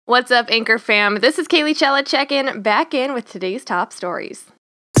What's up, Anchor fam? This is Kaylee Chella checking back in with today's top stories.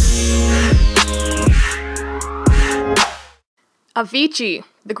 Avicii,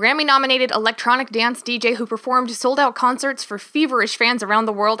 the Grammy-nominated electronic dance DJ who performed sold-out concerts for feverish fans around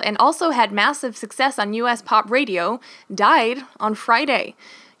the world and also had massive success on U.S. pop radio, died on Friday.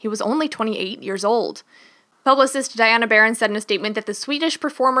 He was only 28 years old. Publicist Diana Baron said in a statement that the Swedish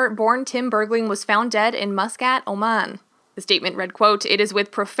performer born Tim Bergling was found dead in Muscat, Oman. The statement read, quote, "It is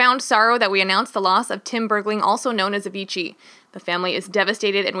with profound sorrow that we announce the loss of Tim Bergling, also known as Avicii. The family is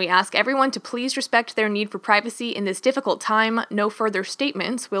devastated and we ask everyone to please respect their need for privacy in this difficult time. No further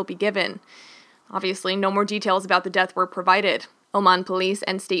statements will be given." Obviously, no more details about the death were provided. Oman police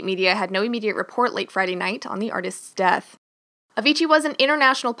and state media had no immediate report late Friday night on the artist's death. Avicii was an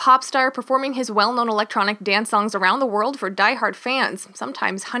international pop star performing his well-known electronic dance songs around the world for die-hard fans,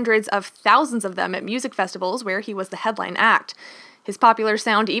 sometimes hundreds of thousands of them at music festivals where he was the headline act. His popular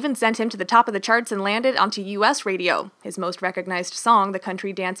sound even sent him to the top of the charts and landed onto U.S. radio, his most recognized song, the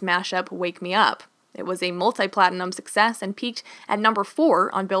country dance mashup Wake Me Up. It was a multi-platinum success and peaked at number 4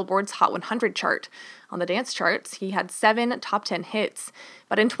 on Billboard's Hot 100 chart. On the dance charts, he had 7 top 10 hits.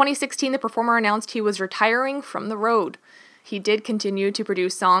 But in 2016, the performer announced he was retiring from the road. He did continue to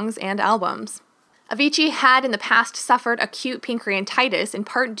produce songs and albums. Avicii had in the past suffered acute pancreatitis in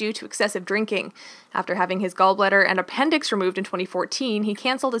part due to excessive drinking. After having his gallbladder and appendix removed in 2014, he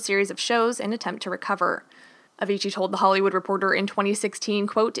canceled a series of shows in an attempt to recover. Avicii told The Hollywood Reporter in 2016,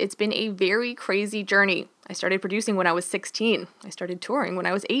 quote, "It's been a very crazy journey. I started producing when I was 16. I started touring when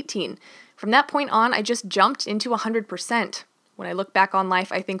I was 18. From that point on, I just jumped into 100%. When I look back on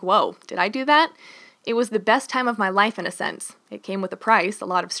life, I think, whoa, did I do that? It was the best time of my life in a sense. It came with a price, a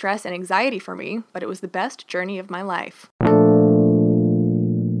lot of stress and anxiety for me, but it was the best journey of my life."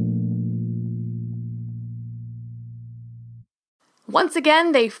 Once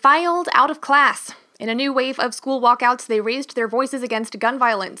again, they filed out of class. In a new wave of school walkouts, they raised their voices against gun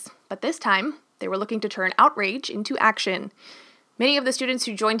violence. But this time, they were looking to turn outrage into action. Many of the students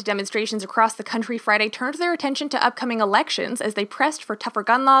who joined demonstrations across the country Friday turned their attention to upcoming elections as they pressed for tougher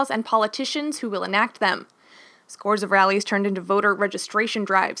gun laws and politicians who will enact them. Scores of rallies turned into voter registration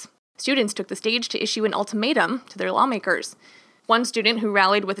drives. Students took the stage to issue an ultimatum to their lawmakers. One student who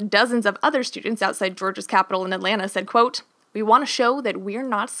rallied with dozens of other students outside Georgia's capital in Atlanta said, quote, "We want to show that we're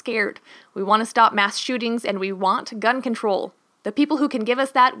not scared. We want to stop mass shootings and we want gun control. The people who can give us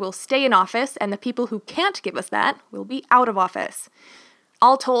that will stay in office, and the people who can't give us that will be out of office."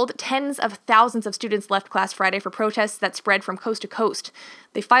 All told, tens of thousands of students left class Friday for protests that spread from coast to coast.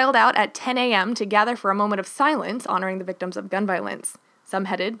 They filed out at 10 a.m. to gather for a moment of silence honoring the victims of gun violence. Some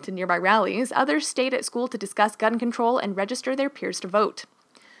headed to nearby rallies, others stayed at school to discuss gun control and register their peers to vote.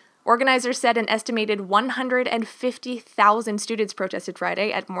 Organizers said an estimated 150,000 students protested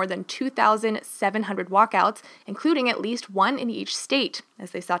Friday at more than 2,700 walkouts, including at least one in each state,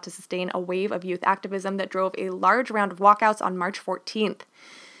 as they sought to sustain a wave of youth activism that drove a large round of walkouts on March 14th.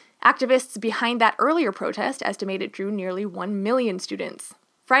 Activists behind that earlier protest estimate it drew nearly 1 million students.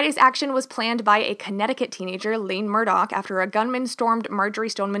 Friday's action was planned by a Connecticut teenager, Lane Murdoch, after a gunman stormed Marjory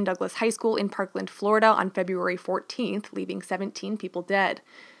Stoneman Douglas High School in Parkland, Florida on February 14th, leaving 17 people dead.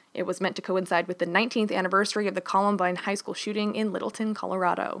 It was meant to coincide with the 19th anniversary of the Columbine High School shooting in Littleton,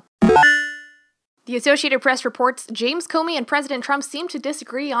 Colorado. The Associated Press reports James Comey and President Trump seem to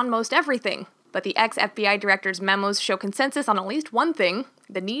disagree on most everything, but the ex-FBI director's memos show consensus on at least one thing: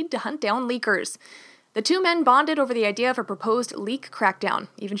 the need to hunt down leakers. The two men bonded over the idea of a proposed leak crackdown,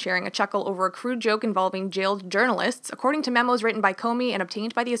 even sharing a chuckle over a crude joke involving jailed journalists, according to memos written by Comey and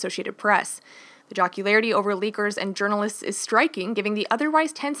obtained by the Associated Press. The jocularity over leakers and journalists is striking, given the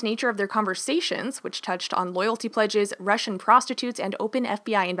otherwise tense nature of their conversations, which touched on loyalty pledges, Russian prostitutes, and open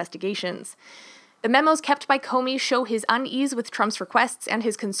FBI investigations. The memos kept by Comey show his unease with Trump's requests and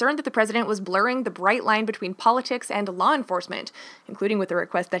his concern that the president was blurring the bright line between politics and law enforcement, including with the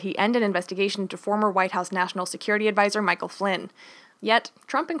request that he end an investigation into former White House National Security Advisor Michael Flynn. Yet,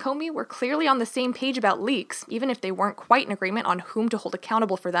 Trump and Comey were clearly on the same page about leaks, even if they weren't quite in agreement on whom to hold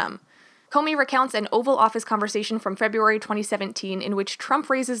accountable for them. Comey recounts an Oval Office conversation from February 2017 in which Trump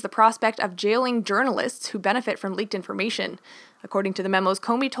raises the prospect of jailing journalists who benefit from leaked information. According to the memos,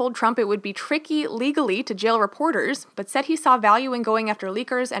 Comey told Trump it would be tricky legally to jail reporters, but said he saw value in going after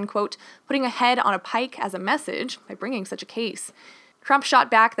leakers and, quote, putting a head on a pike as a message by bringing such a case. Trump shot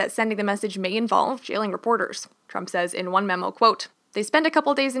back that sending the message may involve jailing reporters. Trump says in one memo, quote, "They spend a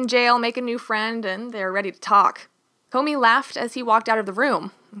couple days in jail, make a new friend, and they're ready to talk." Comey laughed as he walked out of the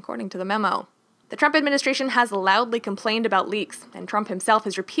room, according to the memo. The Trump administration has loudly complained about leaks, and Trump himself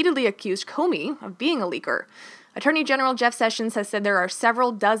has repeatedly accused Comey of being a leaker. Attorney General Jeff Sessions has said there are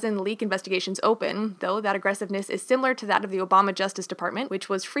several dozen leak investigations open, though that aggressiveness is similar to that of the Obama Justice Department, which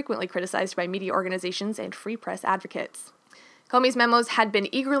was frequently criticized by media organizations and free press advocates. Comey's memos had been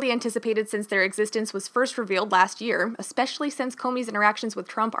eagerly anticipated since their existence was first revealed last year, especially since Comey's interactions with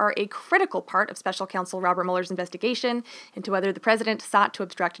Trump are a critical part of Special Counsel Robert Mueller's investigation into whether the president sought to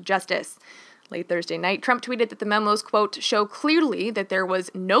obstruct justice. Late Thursday night, Trump tweeted that the memos, quote, show clearly that there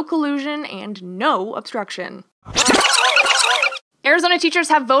was no collusion and no obstruction. Arizona teachers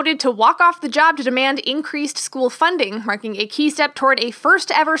have voted to walk off the job to demand increased school funding, marking a key step toward a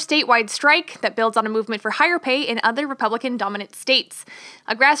first-ever statewide strike that builds on a movement for higher pay in other Republican-dominant states.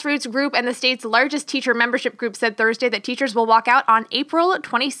 A grassroots group and the state's largest teacher membership group said Thursday that teachers will walk out on April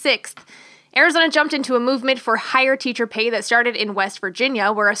 26th. Arizona jumped into a movement for higher teacher pay that started in West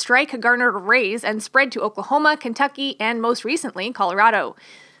Virginia, where a strike garnered a raise and spread to Oklahoma, Kentucky, and most recently, Colorado.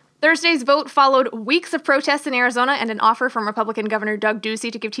 Thursday's vote followed weeks of protests in Arizona and an offer from Republican Governor Doug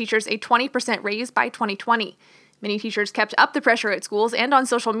Ducey to give teachers a 20% raise by 2020. Many teachers kept up the pressure at schools and on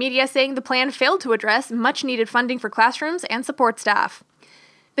social media, saying the plan failed to address much-needed funding for classrooms and support staff.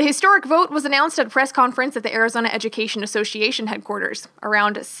 The historic vote was announced at a press conference at the Arizona Education Association headquarters.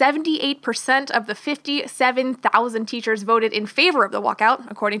 Around 78% of the 57,000 teachers voted in favor of the walkout,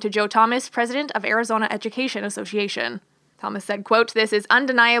 according to Joe Thomas, president of Arizona Education Association. Thomas said, quote, "This is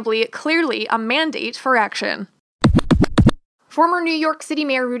undeniably, clearly a mandate for action." Former New York City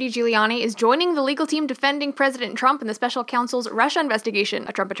Mayor Rudy Giuliani is joining the legal team defending President Trump in the special counsel's Russia investigation,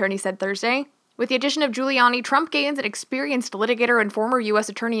 a Trump attorney said Thursday. With the addition of Giuliani, Trump gains an experienced litigator and former U.S.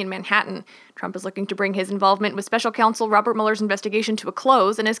 attorney in Manhattan. Trump is looking to bring his involvement with special counsel Robert Mueller's investigation to a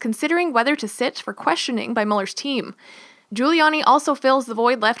close and is considering whether to sit for questioning by Mueller's team. Giuliani also fills the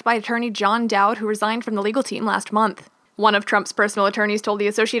void left by attorney John Dowd, who resigned from the legal team last month. One of Trump's personal attorneys told the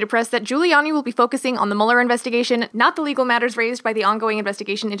Associated Press that Giuliani will be focusing on the Mueller investigation, not the legal matters raised by the ongoing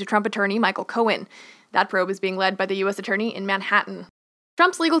investigation into Trump attorney Michael Cohen. That probe is being led by the U.S. attorney in Manhattan.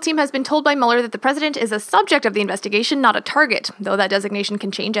 Trump's legal team has been told by Mueller that the president is a subject of the investigation, not a target, though that designation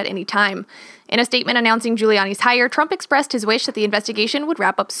can change at any time. In a statement announcing Giuliani's hire, Trump expressed his wish that the investigation would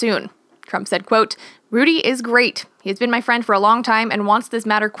wrap up soon. Trump said, quote, "Rudy is great. He has been my friend for a long time and wants this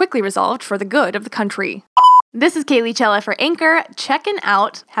matter quickly resolved for the good of the country." This is Kaylee Chella for Anchor, checking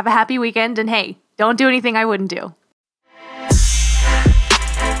out. Have a happy weekend, and hey, don't do anything I wouldn't do.